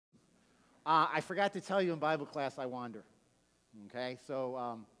I forgot to tell you in Bible class I wander. Okay,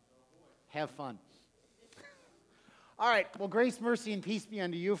 so have fun. All right, well, grace, mercy, and peace be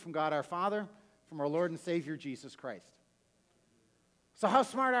unto you from God our Father, from our Lord and Savior Jesus Christ. So how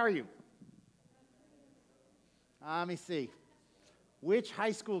smart are you? Let me see. Which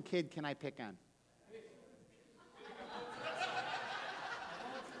high school kid can I pick on?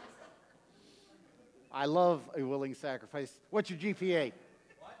 I love a willing sacrifice. What's your GPA?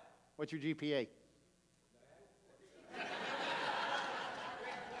 What? What's your GPA?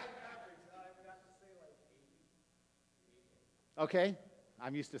 Okay.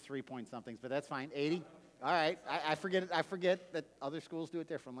 I'm used to 3-point-somethings, but that's fine. 80? All right. I forget that other schools do it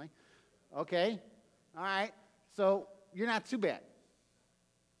differently. Okay. All right. So you're not too bad.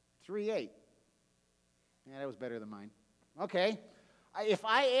 3.8. Yeah, that was better than mine. Okay. If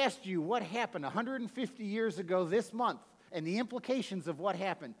I asked you what happened 150 years ago this month and the implications of what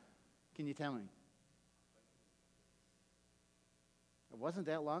happened, can you tell me? It wasn't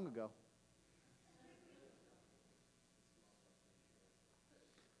that long ago.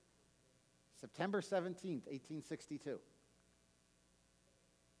 September 17th, 1862.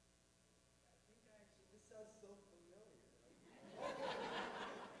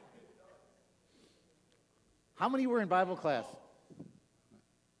 How many were in Bible class?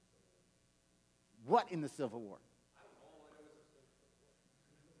 What in the Civil War?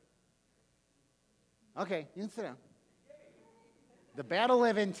 Okay, you can sit down. The Battle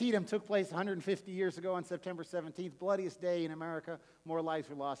of Antietam took place 150 years ago on September 17th, bloodiest day in America. More lives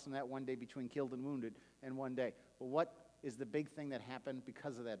were lost in that one day between killed and wounded in one day. But what is the big thing that happened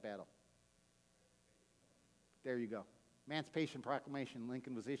because of that battle? There you go. Emancipation Proclamation,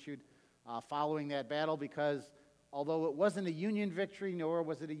 Lincoln was issued following that battle because although it wasn't a Union victory, nor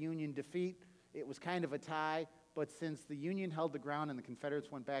was it a Union defeat, it was kind of a tie. But since the Union held the ground and the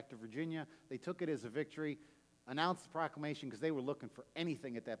Confederates went back to Virginia, they took it as a victory, announced the proclamation because they were looking for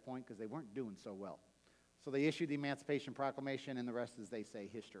anything at that point because they weren't doing so well. So they issued the Emancipation Proclamation, and the rest, as they say,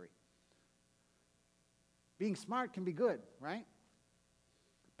 history. Being smart can be good, right?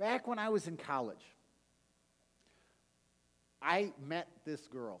 Back when I was in college, I met this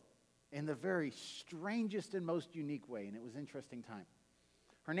girl in the very strangest and most unique way, and it was an interesting time.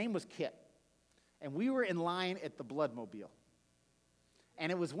 Her name was Kit, and we were in line at the Bloodmobile.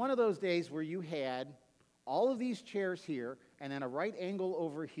 And it was one of those days where you had all of these chairs here, and then a right angle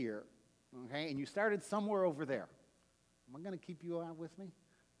over here, okay? And you started somewhere over there. Am I going to keep you out with me?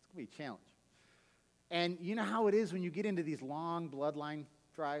 It's going to be a challenge. And you know how it is when you get into these long bloodline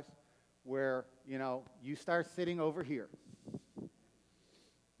drives where, you know, you start sitting over here,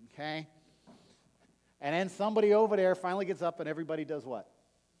 okay? And then somebody over there finally gets up and everybody does what?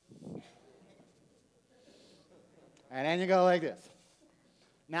 And then you go like this.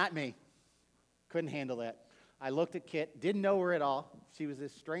 Not me. Couldn't handle that. I looked at Kit, didn't know her at all. She was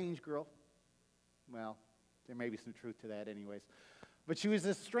this strange girl. Well, there may be some truth to that anyways. But she was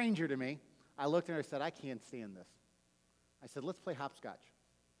this stranger to me. I looked at her and said, I can't stand this. I said, let's play hopscotch.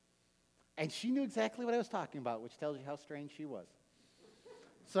 And she knew exactly what I was talking about, which tells you how strange she was.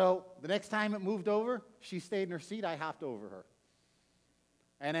 So the next time it moved over, she stayed in her seat, I hopped over her.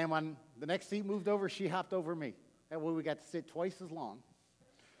 And then when the next seat moved over, she hopped over me. That way we got to sit twice as long.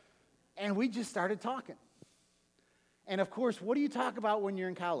 And we just started talking. And of course, what do you talk about when you're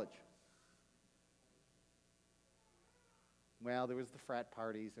in college? Well, there was the frat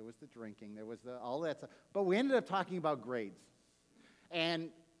parties, there was the drinking, there was all that stuff. But we ended up talking about grades. And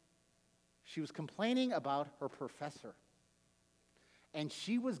she was complaining about her professor. And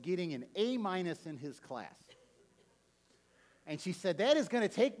she was getting an A- in his class. And she said, that is going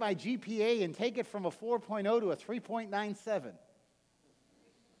to take my GPA and take it from a 4.0 to a 3.97.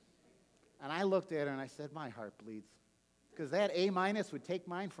 And I looked at her and I said, my heart bleeds. Because that A- would take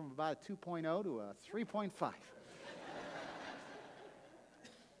mine from about a 2.0 to a 3.5.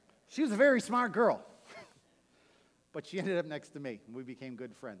 She was a very smart girl. But she ended up next to me, and we became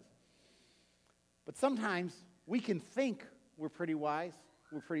good friends. But sometimes we can think we're pretty wise,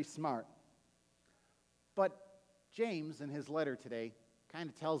 we're pretty smart. But James, in his letter today, kind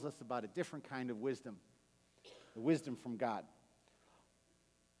of tells us about a different kind of wisdom, the wisdom from God.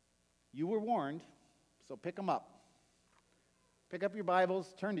 You were warned, so pick them up. Pick up your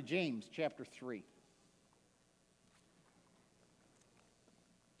Bibles, turn to James chapter 3.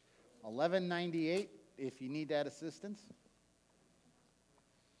 1198, if you need that assistance.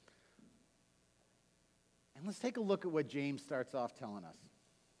 And let's take a look at what James starts off telling us.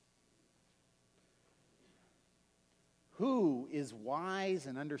 Who is wise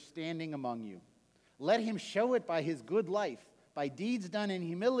and understanding among you? Let him show it by his good life, by deeds done in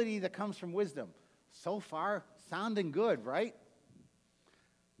humility that comes from wisdom. So far, sounding good, right?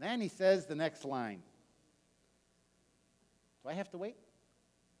 Then he says the next line. Do I have to wait?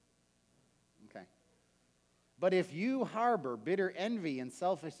 Okay. But if you harbor bitter envy and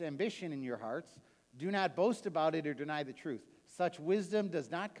selfish ambition in your hearts, do not boast about it or deny the truth. Such wisdom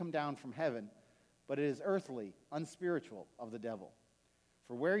does not come down from heaven, but it is earthly, unspiritual, of the devil.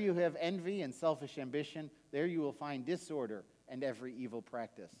 For where you have envy and selfish ambition, there you will find disorder and every evil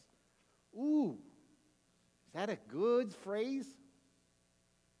practice. Ooh, is that a good phrase?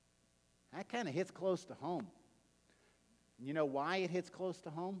 That kind of hits close to home. You know why it hits close to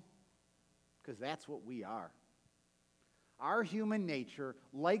home? Because that's what we are. Our human nature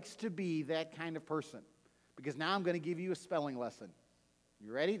likes to be that kind of person. Because now I'm going to give you a spelling lesson.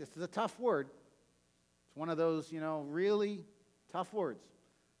 You ready? This is a tough word. It's one of those, really tough words.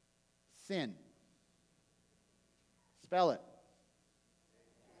 Sin. Spell it.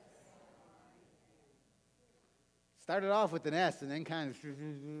 Started off with an S and then kind of...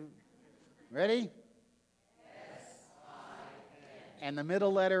 Ready? S-I-N. And the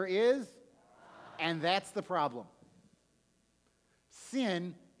middle letter is? I. And that's the problem.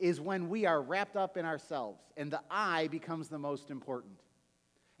 Sin is when we are wrapped up in ourselves, and the I becomes the most important.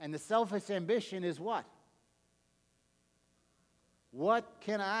 And the selfish ambition is what? What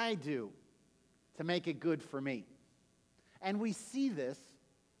can I do to make it good for me? And we see this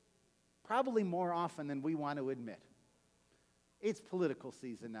probably more often than we want to admit. It's political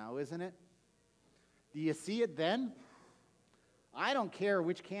season now, isn't it? Do you see it then? I don't care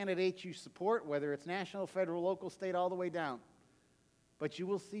which candidate you support, whether it's national, federal, local, state, all the way down. But you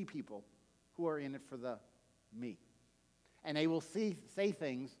will see people who are in it for the me. And they will say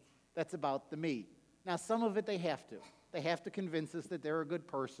things that's about the me. Now, some of it they have to. They have to convince us that they're a good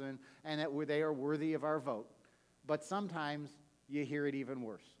person and that they are worthy of our vote. But sometimes you hear it even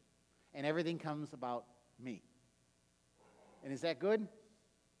worse. And everything comes about me. And is that good?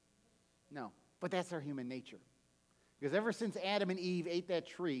 No. But that's our human nature. Because ever since Adam and Eve ate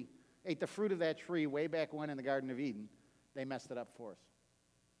the fruit of that tree way back when in the Garden of Eden, they messed it up for us.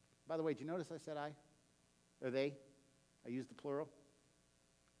 By the way, did you notice I said I? Or they? I used the plural.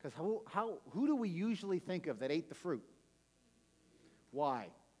 Because who do we usually think of that ate the fruit? Why?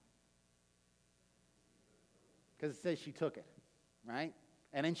 Because it says she took it, right?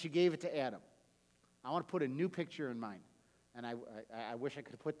 And then she gave it to Adam. I want to put a new picture in mind. And I wish I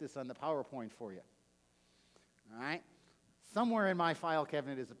could put this on the PowerPoint for you. All right? Somewhere in my file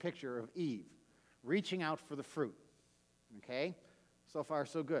cabinet is a picture of Eve reaching out for the fruit. Okay? So far,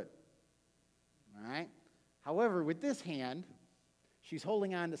 so good. All right? However, with this hand, she's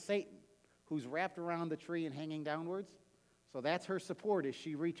holding on to Satan, who's wrapped around the tree and hanging downwards. So that's her support as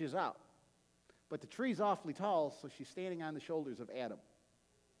she reaches out. But the tree's awfully tall, so she's standing on the shoulders of Adam.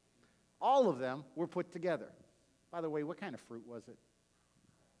 All of them were put together. By the way, what kind of fruit was it?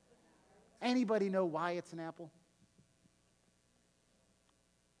 Anybody know why it's an apple?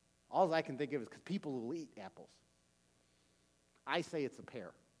 All I can think of is because people will eat apples. I say it's a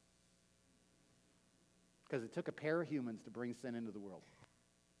pear. Because it took a pair of humans to bring sin into the world.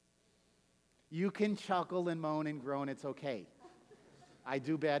 You can chuckle and moan and groan, it's okay. I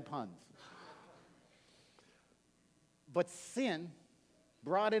do bad puns. But sin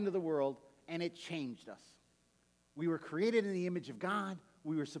brought into the world, and it changed us. We were created in the image of God.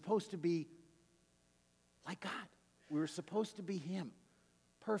 We were supposed to be like God. We were supposed to be Him,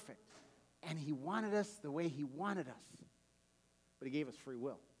 perfect. And He wanted us the way He wanted us. But He gave us free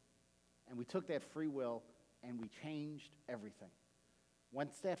will. And we took that free will and we changed everything.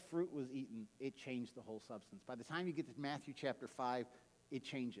 Once that fruit was eaten, it changed the whole substance. By the time you get to Matthew chapter 5, it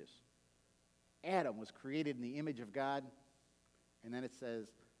changes. Adam was created in the image of God. And then it says,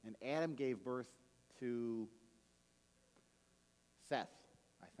 and Adam gave birth to Seth,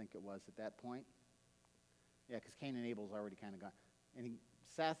 I think it was at that point. Yeah, because Cain and Abel's already kind of gone.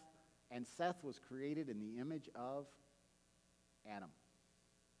 And Seth was created in the image of Adam.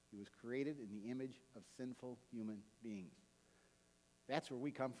 He was created in the image of sinful human beings. That's where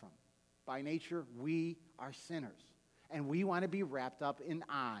we come from. By nature, we are sinners. And we want to be wrapped up in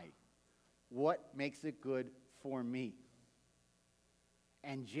I. What makes it good for me?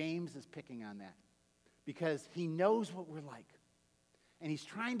 And James is picking on that. Because he knows what we're like. And he's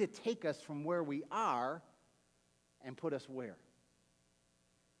trying to take us from where we are and put us where?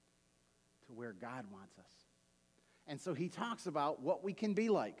 To where God wants us. And so he talks about what we can be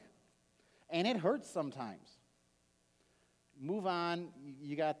like. And it hurts sometimes. Move on.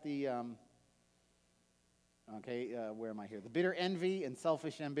 You got the, where am I here? The bitter envy and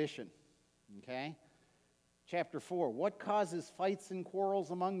selfish ambition. Okay? Chapter 4, what causes fights and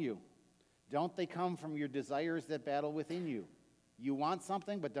quarrels among you? Don't they come from your desires that battle within you? You want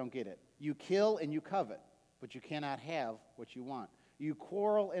something but don't get it. You kill and you covet, but you cannot have what you want. You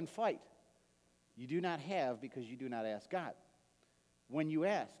quarrel and fight. You do not have because you do not ask God. When you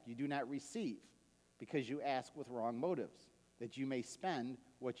ask, you do not receive because you ask with wrong motives, that you may spend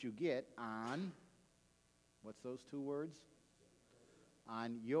what you get on, what's those two words?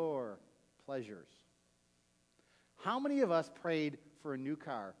 On your pleasures. How many of us prayed for a new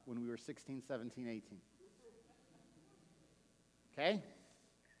car when we were 16, 17, 18? Okay?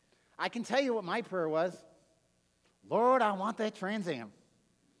 I can tell you what my prayer was. Lord, I want that Trans Am.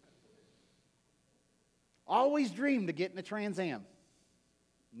 Always dreamed of getting a Trans Am.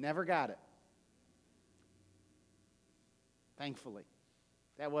 Never got it. Thankfully.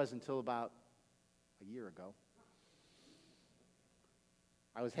 That was until about a year ago.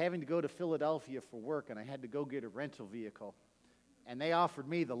 I was having to go to Philadelphia for work, and I had to go get a rental vehicle. And they offered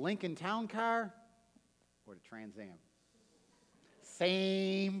me the Lincoln Town Car or the Trans Am.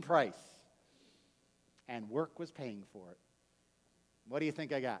 Same price. And work was paying for it. What do you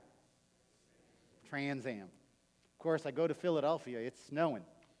think I got? Trans Am. Of course, I go to Philadelphia. It's snowing.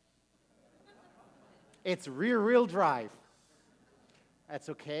 It's rear-wheel drive. That's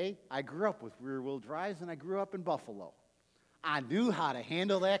okay. I grew up with rear-wheel drives, and I grew up in Buffalo. I knew how to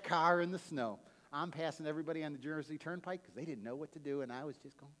handle that car in the snow. I'm passing everybody on the Jersey Turnpike because they didn't know what to do, and I was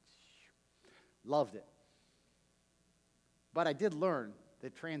just going, loved it. But I did learn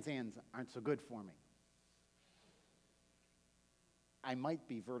that Trans Ams aren't so good for me. I might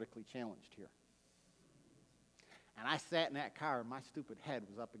be vertically challenged here. And I sat in that car, and my stupid head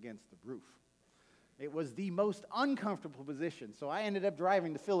was up against the roof. It was the most uncomfortable position, so I ended up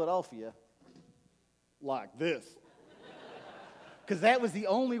driving to Philadelphia like this. Because that was the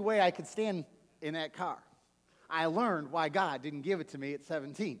only way I could stand in that car. I learned why God didn't give it to me at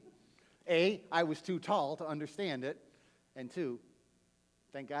 17. A, I was too tall to understand it. And two,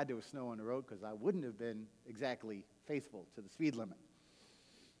 thank God there was snow on the road because I wouldn't have been exactly faithful to the speed limit.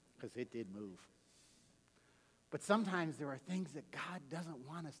 Because it did move. But sometimes there are things that God doesn't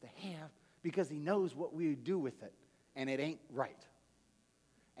want us to have because he knows what we do with it. And it ain't right.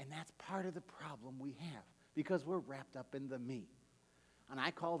 And that's part of the problem we have because we're wrapped up in the me. And I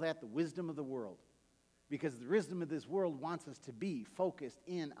call that the wisdom of the world. Because the wisdom of this world wants us to be focused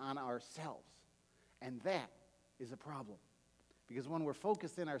in on ourselves. And that is a problem. Because when we're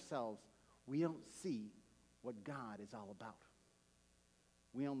focused in ourselves, we don't see what God is all about.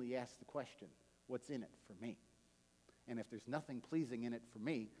 We only ask the question, what's in it for me? And if there's nothing pleasing in it for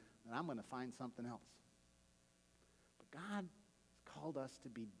me, then I'm going to find something else. But God has called us to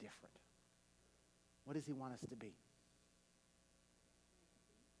be different. What does he want us to be?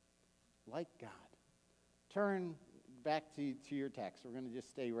 Like God. Turn back to your text. We're going to just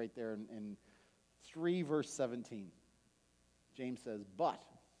stay right there in 3 verse 17. James says, but.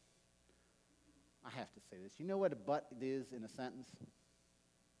 I have to say this. You know what a but is in a sentence?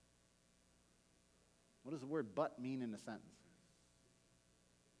 What does the word but mean in a sentence?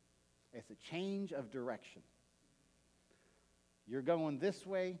 It's a change of direction. You're going this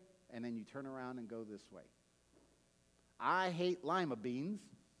way, and then you turn around and go this way. I hate lima beans.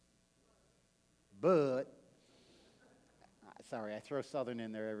 But, sorry, I throw Southern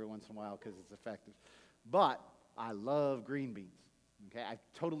in there every once in a while because it's effective. But I love green beans. Okay, I've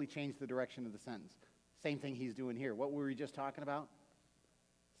totally changed the direction of the sentence. Same thing he's doing here. What were we just talking about?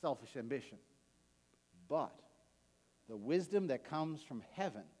 Selfish ambition. But the wisdom that comes from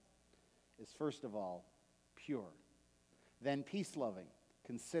heaven is first of all pure, then peace-loving,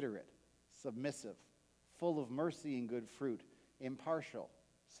 considerate, submissive, full of mercy and good fruit, impartial,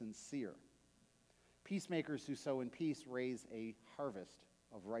 sincere. Peacemakers who sow in peace raise a harvest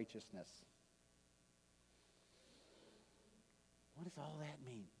of righteousness. What does all that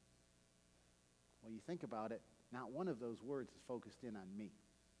mean? Well, you think about it, not one of those words is focused in on me.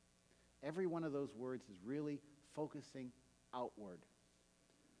 Every one of those words is really focusing outward.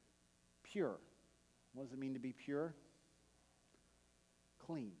 Pure. What does it mean to be pure?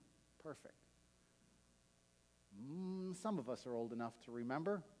 Clean. Perfect. Some of us are old enough to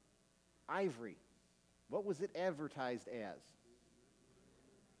remember. Ivory. What was it advertised as?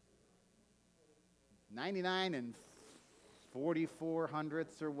 99 and 44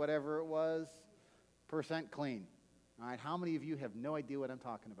 hundredths or whatever it was % clean. All right, how many of you have no idea what I'm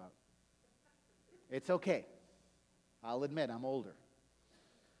talking about? It's okay. I'll admit I'm older.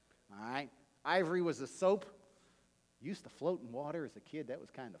 All right, Ivory was a soap. Used to float in water as a kid. That was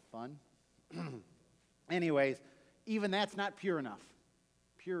kind of fun. Anyways, even that's not pure enough.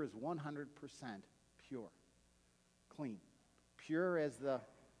 Pure is 100% pure. clean, pure as the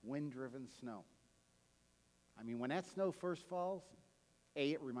wind-driven snow. I mean, when that snow first falls,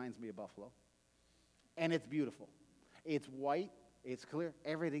 A, it reminds me of Buffalo, and it's beautiful. It's white, it's clear,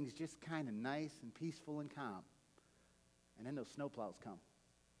 everything's just kind of nice and peaceful and calm. And then those snowplows come.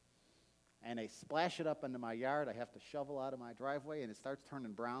 And they splash it up into my yard. I have to shovel out of my driveway, and it starts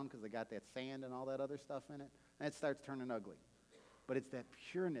turning brown because they got that sand and all that other stuff in it. And it starts turning ugly. But it's that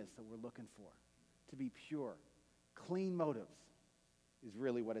pureness that we're looking for. To be pure. Clean motives is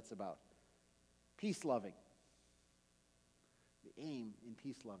really what it's about. Peace-loving. The aim in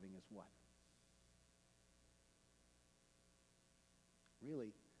peace-loving is what?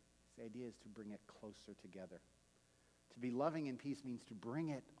 Really, the idea is to bring it closer together. To be loving in peace means to bring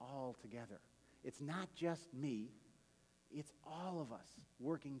it all together. It's not just me. It's all of us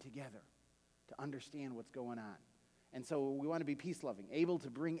working together to understand what's going on. And so we want to be peace-loving, able to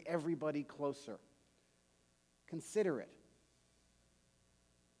bring everybody closer. Considerate.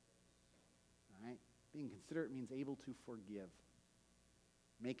 All right? Being considerate means able to forgive.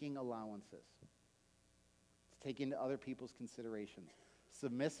 Making allowances. It's taking into other people's considerations.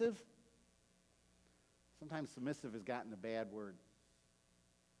 Submissive. Sometimes submissive has gotten a bad word.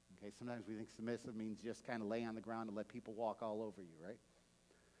 Okay, sometimes we think submissive means just kind of lay on the ground and let people walk all over you, right?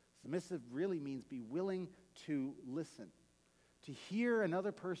 Submissive really means be willing to listen, to hear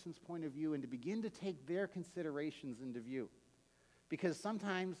another person's point of view and to begin to take their considerations into view. Because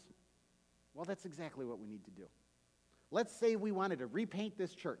sometimes, well, that's exactly what we need to do. Let's say we wanted to repaint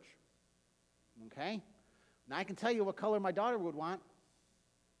this church, okay? Now I can tell you what color my daughter would want.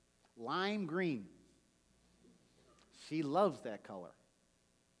 Lime green. She loves that color.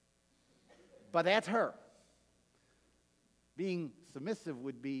 But that's her. Being submissive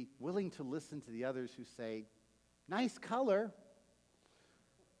would be willing to listen to the others who say, nice color,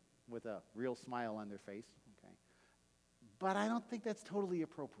 with a real smile on their face, okay? But I don't think that's totally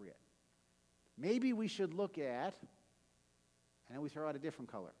appropriate. Maybe we should look at, and then we throw out a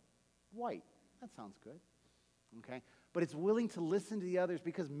different color. White. That sounds good, okay? But it's willing to listen to the others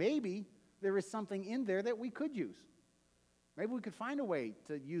because maybe there is something in there that we could use. Maybe we could find a way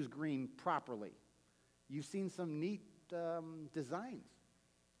to use green properly. You've seen some neat designs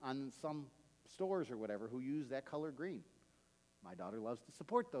on some stores or whatever who use that color green. My daughter loves to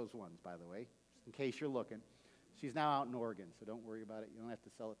support those ones, by the way, just in case you're looking. She's now out in Oregon, so don't worry about it. You don't have to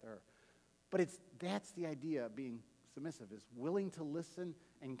sell it to her. But that's the idea of being submissive, is willing to listen,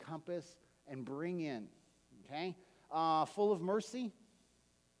 encompass, and bring in, okay? Full of mercy.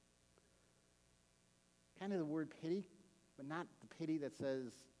 Kind of the word pity. But not the pity that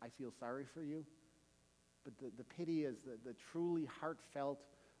says, I feel sorry for you. But the pity is the truly heartfelt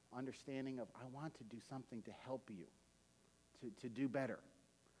understanding of, I want to do something to help you, to do better,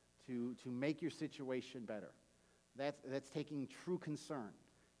 to make your situation better. That's taking true concern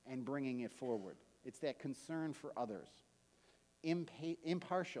and bringing it forward. It's that concern for others.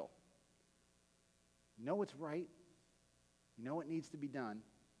 Impartial. You know what's right. You know what needs to be done.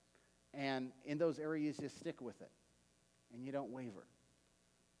 And in those areas, just stick with it. And you don't waver.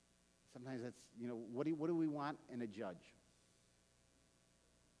 Sometimes that's, what do we want in a judge?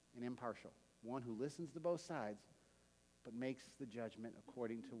 An impartial. One who listens to both sides, but makes the judgment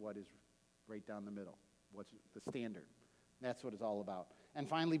according to what is right down the middle. What's the standard. That's what it's all about. And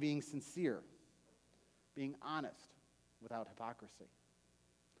finally, being sincere. Being honest without hypocrisy.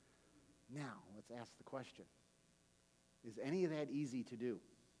 Now, let's ask the question. Is any of that easy to do?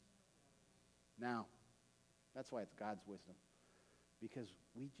 Now. That's why it's God's wisdom. Because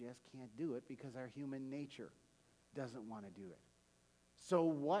we just can't do it because our human nature doesn't want to do it. So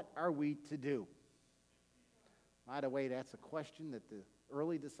what are we to do? By the way, that's a question that the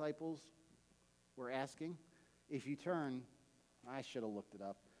early disciples were asking. If you turn, I should have looked it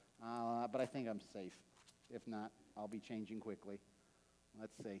up, but I think I'm safe. If not, I'll be changing quickly.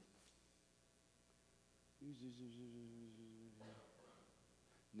 Let's see.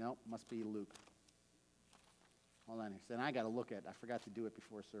 No, must be Luke. Hold on here. Then I got to look at it. I forgot to do it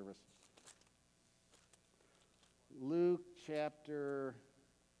before service. Luke chapter.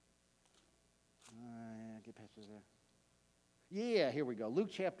 Get past there. Yeah, here we go. Luke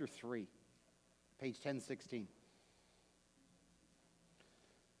chapter 3, page 1016.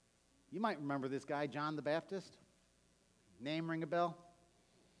 You might remember this guy, John the Baptist. Name ring a bell?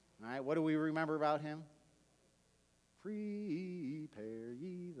 All right, what do we remember about him? Prepare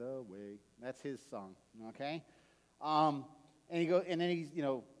ye the way. That's his song, okay? And then he's,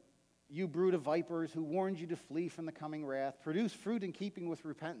 you brood of vipers, who warned you to flee from the coming wrath, produce fruit in keeping with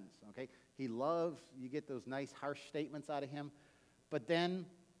repentance, okay? He loves, you get those nice harsh statements out of him. But then,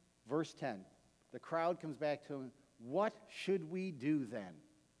 verse 10, the crowd comes back to him, What should we do then?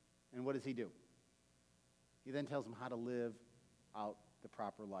 And what does he do? He then tells them how to live out the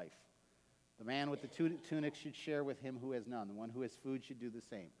proper life. The man with the tunic should share with him who has none. The one who has food should do the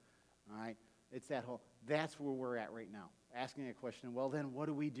same. All right? It's that's where we're at right now. Asking a question, well, then what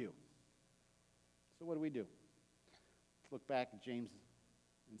do we do? So what do we do? Let's look back at James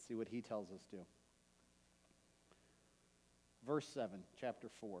and see what he tells us to. Verse 7, chapter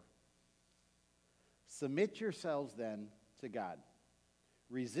 4. Submit yourselves then to God.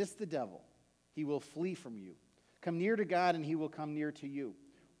 Resist the devil. He will flee from you. Come near to God, and he will come near to you.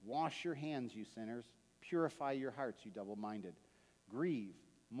 Wash your hands, you sinners. Purify your hearts, you double-minded. Grieve,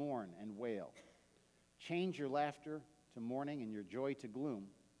 mourn, and wail. Change your laughter to mourning and your joy to gloom,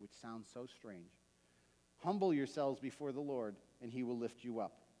 which sounds so strange. Humble yourselves before the Lord, and he will lift you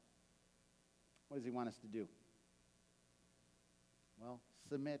up. What does he want us to do? Well,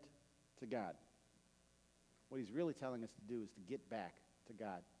 submit to God. What he's really telling us to do is to get back to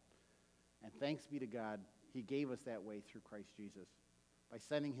God. And thanks be to God, he gave us that way through Christ Jesus. By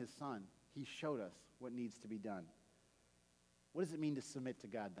sending his Son, he showed us what needs to be done. What does it mean to submit to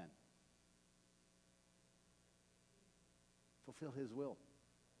God then? Fulfill his will.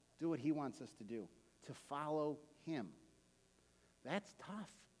 Do what he wants us to do. To follow him. That's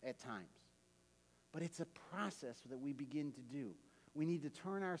tough at times. But it's a process that we begin to do. We need to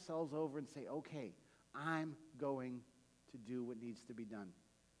turn ourselves over and say, okay, I'm going to do what needs to be done.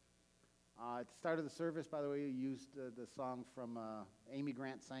 At the start of the service, by the way, you used the song from Amy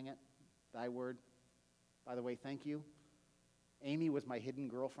Grant sang it, Thy Word. By the way, thank you. Amy was my hidden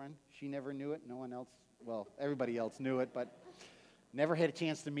girlfriend. She never knew it. No one else, well, everybody else knew it, but never had a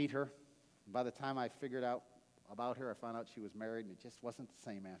chance to meet her. By the time I figured out about her, I found out she was married, and it just wasn't the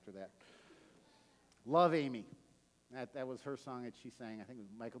same after that. Love Amy. That was her song that she sang. I think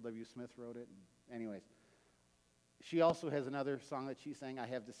Michael W. Smith wrote it. Anyways, she also has another song that she sang, I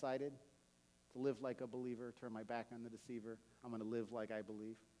Have Decided to Live Like a Believer, Turn My Back on the Deceiver. I'm going to live like I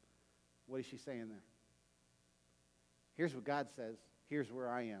believe. What is she saying there? Here's what God says. Here's where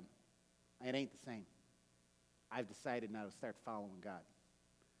I am. It ain't the same. I've decided now to start following God.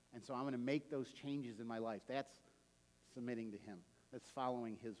 And so I'm going to make those changes in my life. That's submitting to him. That's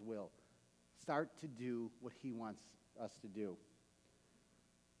following his will. Start to do what he wants us to do.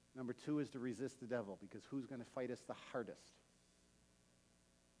 Number 2 is to resist the devil, because who's going to fight us the hardest?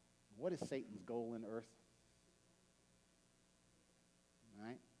 What is Satan's goal in earth? All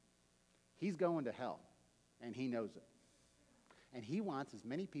right? He's going to hell, and he knows it. And he wants as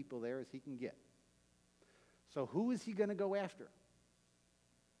many people there as he can get. So who is he going to go after?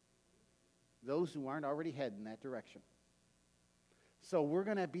 Those who aren't already heading that direction. So we're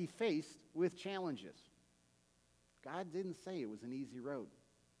going to be faced with challenges. God didn't say it was an easy road.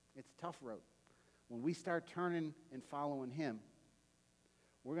 It's a tough road. When we start turning and following him,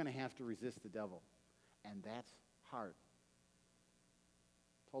 we're going to have to resist the devil. And that's hard.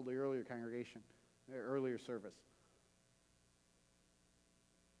 I told the earlier service.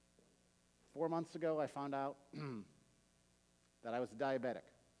 4 months ago, I found out that I was diabetic.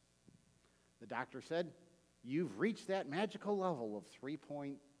 The doctor said, you've reached that magical level of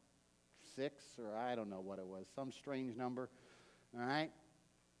 3.6, or I don't know what it was, some strange number. All right?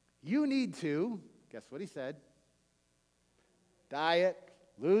 You need to, guess what he said? Diet,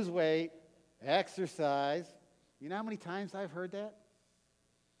 lose weight, exercise. You know how many times I've heard that?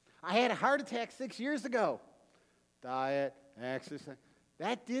 I had a heart attack 6 years ago. Diet, exercise.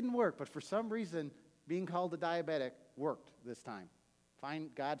 That didn't work, but for some reason, being called a diabetic worked this time.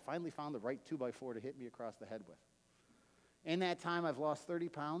 God finally found the right 2x4 to hit me across the head with. In that time, I've lost 30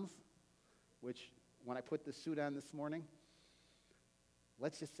 pounds, which when I put this suit on this morning,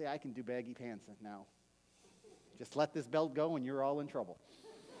 let's just say I can do baggy pants now. Just let this belt go and you're all in trouble.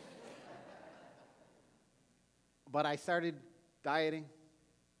 But I started dieting.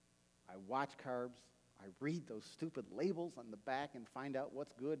 I watch carbs. I read those stupid labels on the back and find out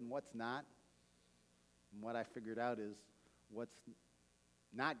what's good and what's not. And what I figured out is what's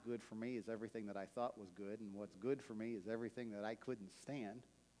not good for me is everything that I thought was good, and what's good for me is everything that I couldn't stand.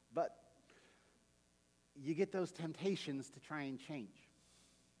 But you get those temptations to try and change.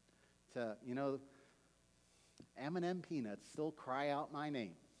 To, M&M peanuts still cry out my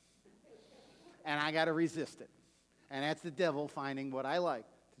name. And I got to resist it. And that's the devil finding what I like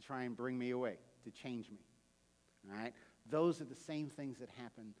to try and bring me away, to change me. All right? Those are the same things that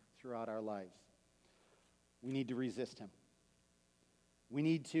happen throughout our lives. We need to resist him. We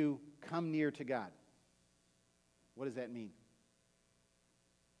need to come near to God. What does that mean?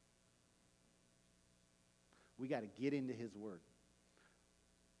 We got to get into his word.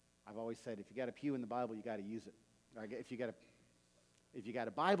 I've always said, if you got a pew in the Bible, you got to use it. If you got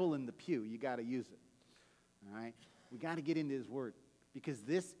a Bible in the pew, you got to use it. All right? We got to get into his word because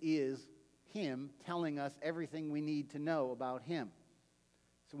this is him telling us everything we need to know about him.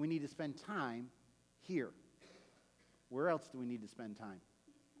 So we need to spend time here. Where else do we need to spend time?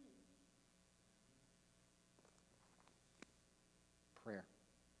 Prayer.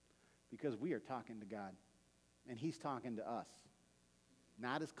 Because we are talking to God, and he's talking to us.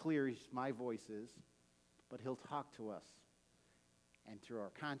 Not as clear as my voice is, but he'll talk to us. And through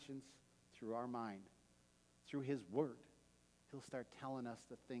our conscience, through our mind, through his word, he'll start telling us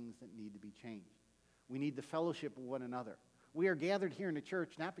the things that need to be changed. We need the fellowship of one another. We are gathered here in the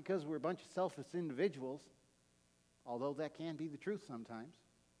church not because we're a bunch of selfish individuals, although that can be the truth sometimes,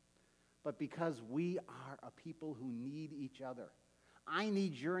 but because we are a people who need each other. I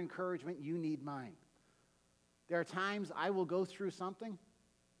need your encouragement, you need mine. There are times I will go through something,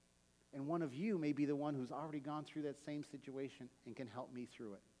 and one of you may be the one who's already gone through that same situation and can help me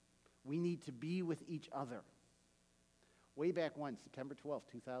through it. We need to be with each other. Way back when, September 12,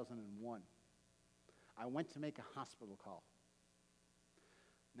 2001, I went to make a hospital call.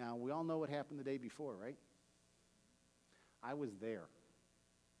 Now, we all know what happened the day before, right? I was there.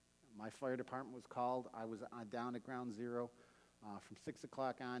 My fire department was called. I was down at ground zero. From 6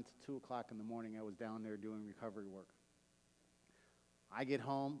 o'clock on to 2 o'clock in the morning, I was down there doing recovery work. I get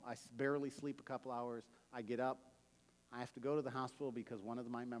home. I barely sleep a couple hours. I get up. I have to go to the hospital because one of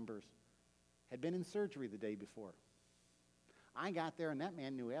my members had been in surgery the day before. I got there, and that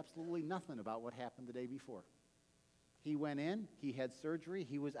man knew absolutely nothing about what happened the day before. He went in. He had surgery.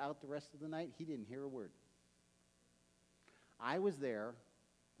 He was out the rest of the night. He didn't hear a word. I was there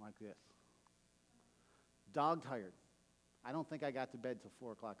like this, dog-tired. I don't think I got to bed till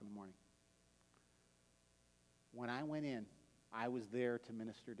 4 o'clock in the morning. When I went in, I was there to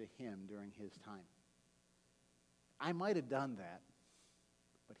minister to him during his time. I might have done that,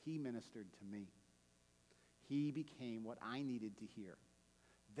 but he ministered to me. He became what I needed to hear.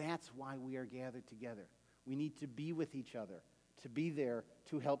 That's why we are gathered together. We need to be with each other, to be there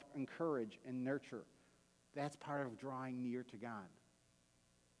to help encourage and nurture. That's part of drawing near to God.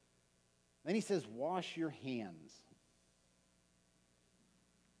 Then he says, wash your hands.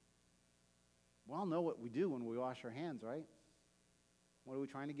 We all know what we do when we wash our hands, right? What are we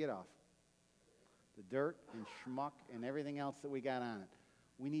trying to get off? The dirt and schmuck and everything else that we got on it.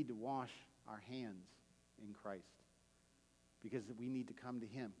 We need to wash our hands in Christ because we need to come to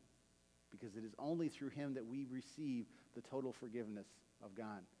him, because it is only through him that we receive the total forgiveness of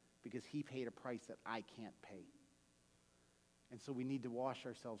God, because he paid a price that I can't pay. And so we need to wash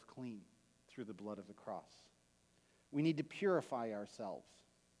ourselves clean through the blood of the cross. We need to purify ourselves.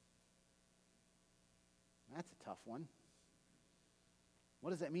 That's a tough one.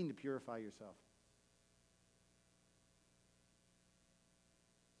 What does that mean to purify yourself?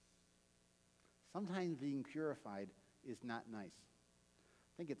 Sometimes being purified is not nice.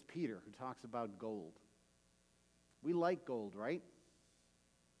 I think it's Peter who talks about gold. We like gold, right?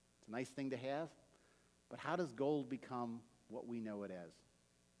 It's a nice thing to have. But how does gold become what we know it as?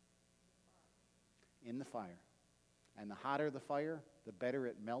 In the fire. And the hotter the fire, the better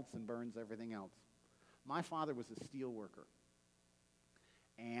it melts and burns everything else. My father was a steel worker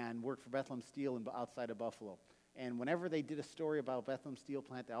and worked for Bethlehem Steel outside of Buffalo. And whenever they did a story about Bethlehem Steel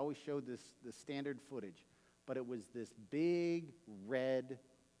Plant, they always showed this standard footage. But it was this big red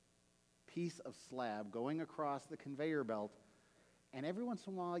piece of slab going across the conveyor belt. And every once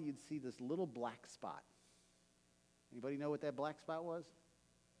in a while, you'd see this little black spot. Anybody know what that black spot was?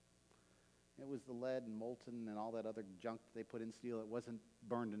 It was the lead and molten and all that other junk that they put in steel. It wasn't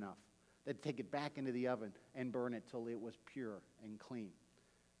burned enough. They'd take it back into the oven and burn it till it was pure and clean.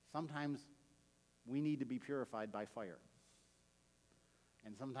 Sometimes we need to be purified by fire.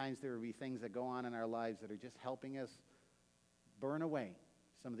 And sometimes there will be things that go on in our lives that are just helping us burn away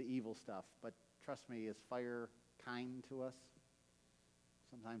some of the evil stuff. But trust me, is fire kind to us?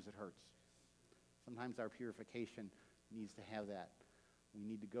 Sometimes it hurts. Sometimes our purification needs to have that. We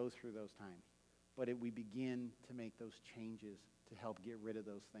need to go through those times. But we begin to make those changes to help get rid of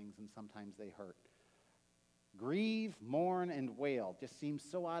those things, and sometimes they hurt. Grieve, mourn, and wail just seems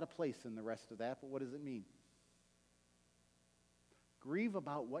so out of place in the rest of that, but what does it mean? Grieve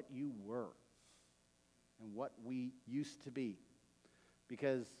about what you were and what we used to be.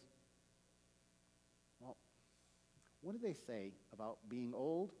 Because, well, what do they say about being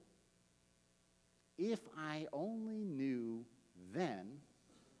old? If I only knew then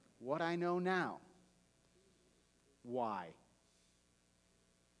what I know now. Why?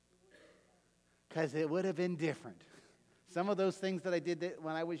 Because it would have been different. Some of those things that I did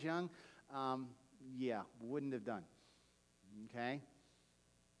when I was young, Yeah, wouldn't have done. Okay?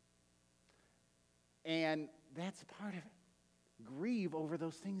 And that's part of it. Grieve over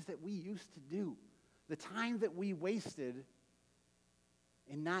those things that we used to do. The time that we wasted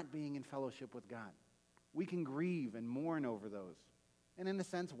in not being in fellowship with God. We can grieve and mourn over those. And in a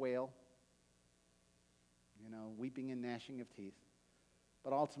sense, wail. Weeping and gnashing of teeth.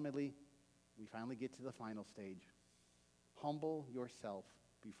 But ultimately, we finally get to the final stage. Humble yourself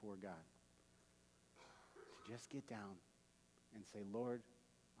before God. To just get down and say, Lord,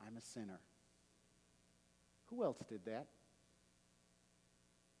 I'm a sinner. Who else did that?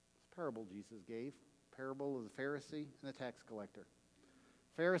 This parable Jesus gave. Parable of the Pharisee and the tax collector.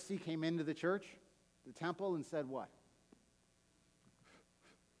 Pharisee came into the church, the temple, and said what?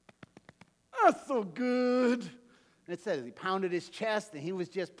 That's so good. And it says he pounded his chest and he was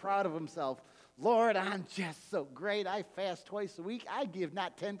just proud of himself. Lord, I'm just so great. I fast twice a week. I give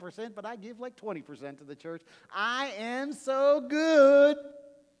not 10%, but I give like 20% to the church. I am so good.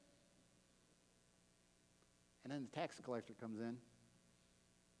 And then the tax collector comes in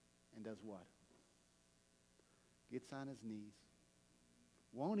and does what? Gets on his knees.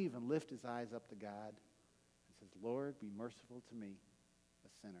 Won't even lift his eyes up to God and says, Lord, be merciful to me, a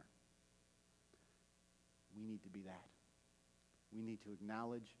sinner. We need to be that. We need to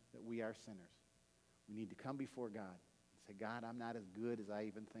acknowledge that we are sinners. We need to come before God and say, God, I'm not as good as I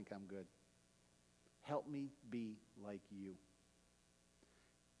even think I'm good. Help me be like you.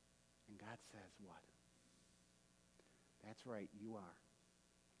 And God says what? That's right, you are.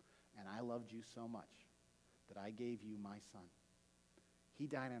 And I loved you so much that I gave you my son. He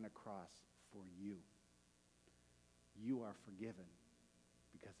died on a cross for you. You are forgiven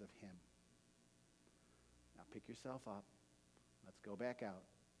because of him. Now pick yourself up. Let's go back out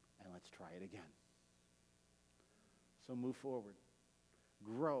and let's try it again. So move forward.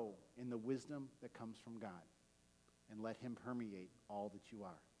 Grow in the wisdom that comes from God and let him permeate all that you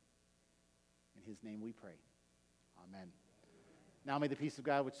are. In his name we pray. Amen. Now may the peace of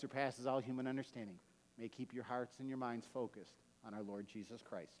God, which surpasses all human understanding, may keep your hearts and your minds focused on our Lord Jesus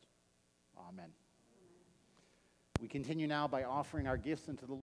Christ. Amen. We continue now by offering our gifts into the